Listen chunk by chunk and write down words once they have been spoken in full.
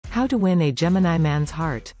How to win a Gemini man's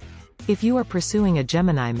heart. If you are pursuing a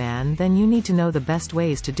Gemini man, then you need to know the best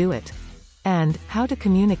ways to do it. And how to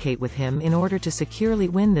communicate with him in order to securely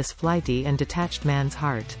win this flighty and detached man's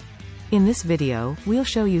heart. In this video, we'll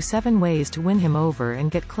show you 7 ways to win him over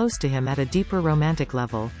and get close to him at a deeper romantic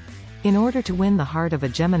level. In order to win the heart of a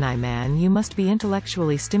Gemini man, you must be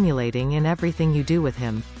intellectually stimulating in everything you do with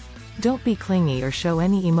him. Don't be clingy or show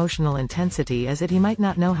any emotional intensity, as he might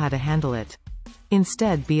not know how to handle it.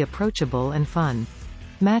 Instead, be approachable and fun.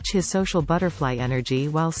 Match his social butterfly energy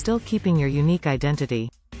while still keeping your unique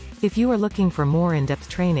identity. If you are looking for more in-depth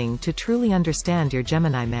training to truly understand your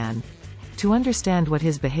Gemini man, to understand what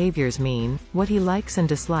his behaviors mean, what he likes and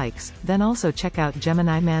dislikes, then also check out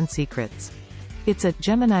Gemini Man Secrets. It's a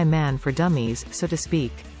Gemini man for dummies, so to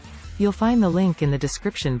speak. You'll find the link in the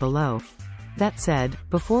description below. That said,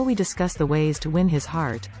 before we discuss the ways to win his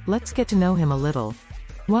heart, let's get to know him a little.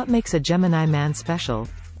 What makes a Gemini man special?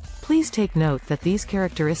 Please take note that these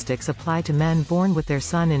characteristics apply to men born with their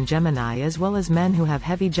sun in Gemini as well as men who have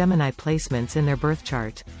heavy Gemini placements in their birth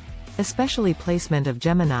chart. Especially placement of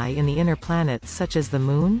Gemini in the inner planets such as the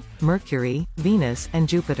Moon, Mercury, Venus, and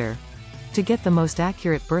Jupiter. To get the most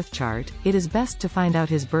accurate birth chart, it is best to find out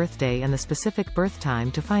his birthday and the specific birth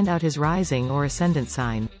time to find out his rising or ascendant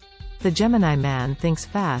sign. The Gemini man thinks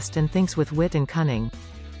fast and thinks with wit and cunning.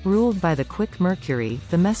 Ruled by the quick Mercury,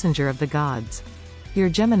 the messenger of the gods. Your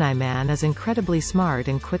Gemini man is incredibly smart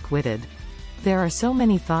and quick-witted. There are so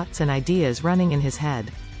many thoughts and ideas running in his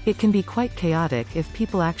head. It can be quite chaotic if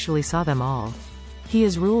people actually saw them all. He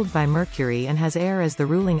is ruled by Mercury and has air as the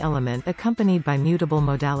ruling element, accompanied by mutable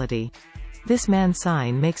modality. This man's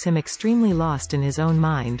sign makes him extremely lost in his own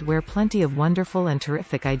mind, where plenty of wonderful and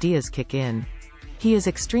terrific ideas kick in. He is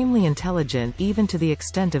extremely intelligent, even to the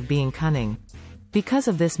extent of being cunning. Because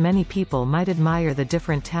of this, many people might admire the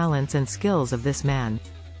different talents and skills of this man.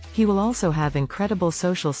 He will also have incredible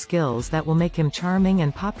social skills that will make him charming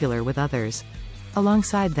and popular with others.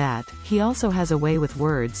 Alongside that, he also has a way with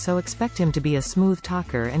words, so expect him to be a smooth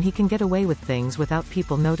talker and he can get away with things without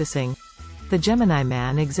people noticing. The Gemini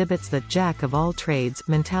man exhibits the jack of all trades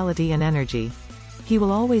mentality and energy. He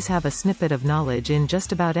will always have a snippet of knowledge in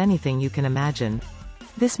just about anything you can imagine.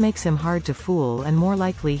 This makes him hard to fool, and more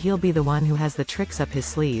likely he'll be the one who has the tricks up his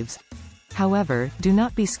sleeves. However, do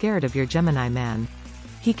not be scared of your Gemini man.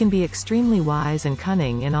 He can be extremely wise and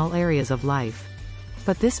cunning in all areas of life.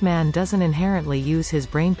 But this man doesn't inherently use his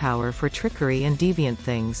brainpower for trickery and deviant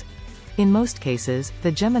things. In most cases,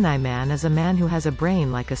 the Gemini man is a man who has a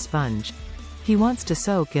brain like a sponge. He wants to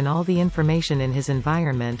soak in all the information in his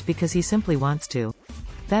environment because he simply wants to.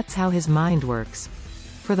 That's how his mind works.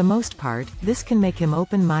 For the most part, this can make him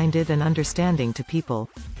open-minded and understanding to people.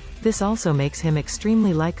 This also makes him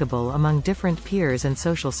extremely likable among different peers and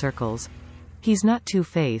social circles. He's not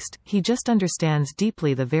two-faced, he just understands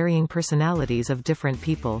deeply the varying personalities of different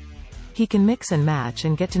people. He can mix and match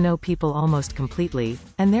and get to know people almost completely,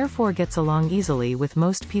 and therefore gets along easily with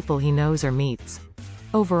most people he knows or meets.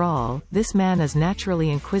 Overall, this man is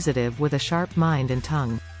naturally inquisitive with a sharp mind and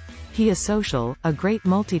tongue. He is social, a great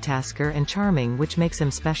multitasker and charming, which makes him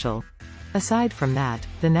special. Aside from that,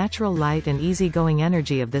 the natural light and easygoing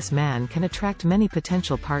energy of this man can attract many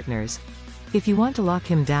potential partners. If you want to lock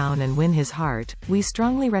him down and win his heart, we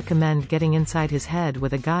strongly recommend getting inside his head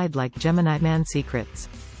with a guide like Gemini Man Secrets.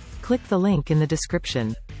 Click the link in the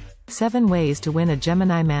description. 7 ways to win a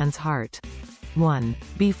Gemini man's heart. 1.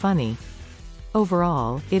 Be funny.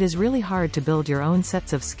 Overall, it is really hard to build your own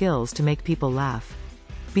sets of skills to make people laugh.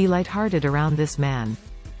 Be lighthearted around this man.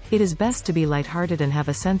 It is best to be lighthearted and have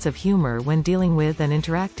a sense of humor when dealing with and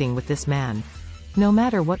interacting with this man. No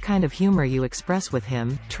matter what kind of humor you express with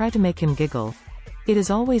him, try to make him giggle. It is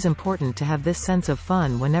always important to have this sense of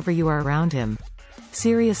fun whenever you are around him.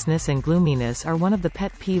 Seriousness and gloominess are one of the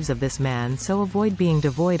pet peeves of this man, so avoid being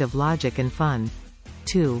devoid of logic and fun.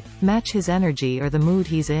 2. Match his energy or the mood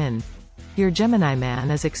he's in. Your Gemini man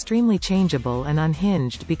is extremely changeable and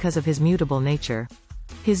unhinged because of his mutable nature.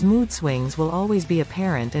 His mood swings will always be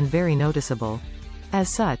apparent and very noticeable. As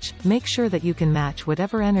such, make sure that you can match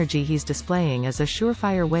whatever energy he's displaying as a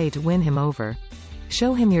surefire way to win him over.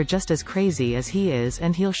 Show him you're just as crazy as he is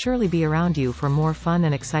and he'll surely be around you for more fun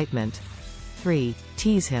and excitement. 3.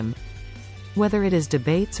 Tease him. Whether it is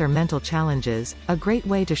debates or mental challenges, a great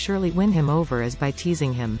way to surely win him over is by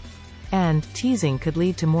teasing him. And, teasing could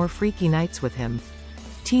lead to more freaky nights with him.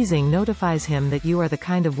 Teasing notifies him that you are the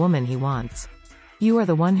kind of woman he wants. You are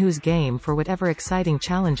the one who's game for whatever exciting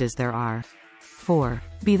challenges there are. 4.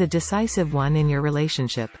 Be the decisive one in your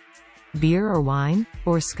relationship. Beer or wine?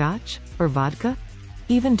 Or scotch? Or vodka?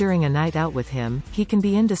 Even during a night out with him, he can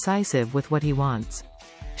be indecisive with what he wants.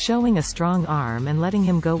 Showing a strong arm and letting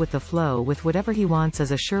him go with the flow with whatever he wants is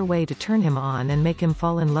a sure way to turn him on and make him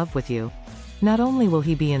fall in love with you. Not only will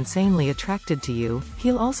he be insanely attracted to you,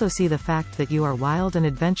 he'll also see the fact that you are wild and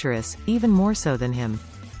adventurous, even more so than him.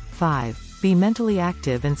 5. Be mentally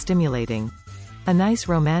active and stimulating. A nice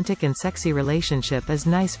romantic and sexy relationship is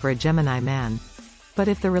nice for a Gemini man. But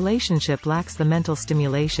if the relationship lacks the mental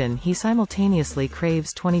stimulation he simultaneously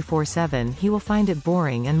craves 24/7, he will find it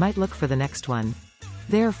boring and might look for the next one.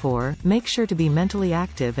 Therefore, make sure to be mentally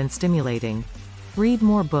active and stimulating. Read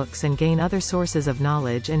more books and gain other sources of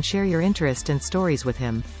knowledge and share your interest and stories with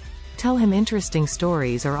him. Tell him interesting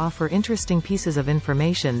stories or offer interesting pieces of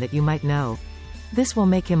information that you might know. This will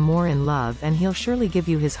make him more in love and he'll surely give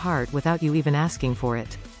you his heart without you even asking for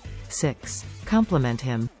it. 6. Compliment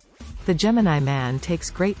him. The Gemini man takes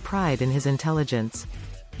great pride in his intelligence.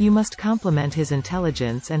 You must compliment his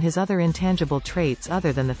intelligence and his other intangible traits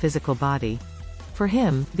other than the physical body. For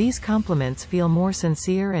him, these compliments feel more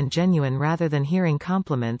sincere and genuine rather than hearing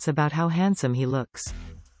compliments about how handsome he looks.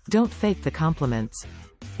 Don't fake the compliments.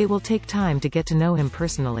 It will take time to get to know him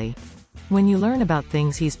personally. When you learn about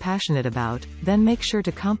things he's passionate about, then make sure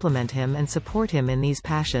to compliment him and support him in these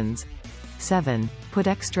passions. 7. Put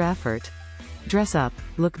extra effort. Dress up,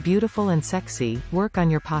 look beautiful and sexy, work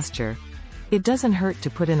on your posture. It doesn't hurt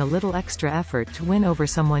to put in a little extra effort to win over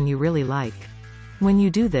someone you really like. When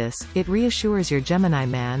you do this, it reassures your Gemini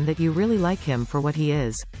man that you really like him for what he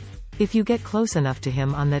is. If you get close enough to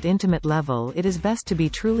him on that intimate level, it is best to be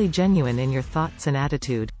truly genuine in your thoughts and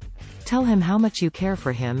attitude. Tell him how much you care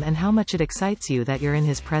for him and how much it excites you that you're in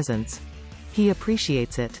his presence. He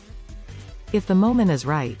appreciates it. If the moment is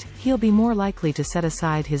right, he'll be more likely to set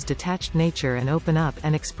aside his detached nature and open up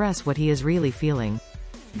and express what he is really feeling.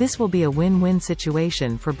 This will be a win-win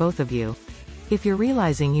situation for both of you. If you're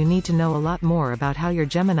realizing you need to know a lot more about how your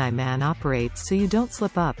Gemini man operates so you don't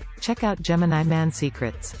slip up, check out Gemini Man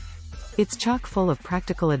Secrets. It's chock full of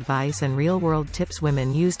practical advice and real-world tips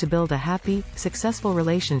women use to build a happy, successful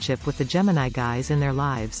relationship with the Gemini guys in their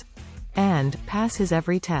lives. And pass his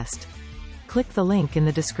every test. Click the link in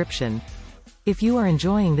the description. If you are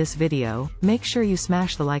enjoying this video, make sure you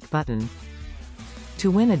smash the like button.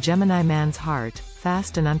 To win a Gemini man's heart,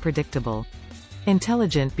 fast and unpredictable.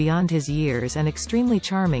 Intelligent beyond his years and extremely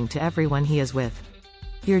charming to everyone he is with.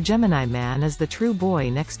 Your Gemini man is the true boy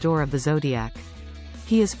next door of the Zodiac.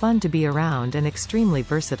 He is fun to be around and extremely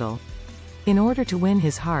versatile. In order to win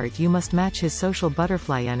his heart you must match his social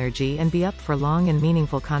butterfly energy and be up for long and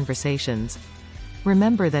meaningful conversations.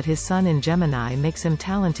 Remember that his sun in Gemini makes him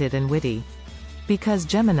talented and witty. Because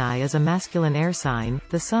Gemini is a masculine air sign,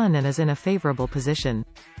 the sun and is in a favorable position.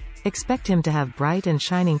 Expect him to have bright and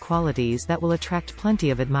shining qualities that will attract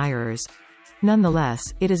plenty of admirers.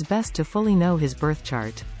 Nonetheless, it is best to fully know his birth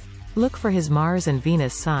chart. Look for his Mars and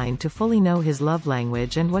Venus sign to fully know his love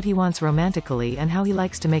language and what he wants romantically and how he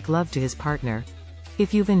likes to make love to his partner.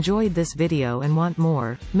 If you've enjoyed this video and want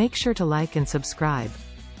more, make sure to like and subscribe.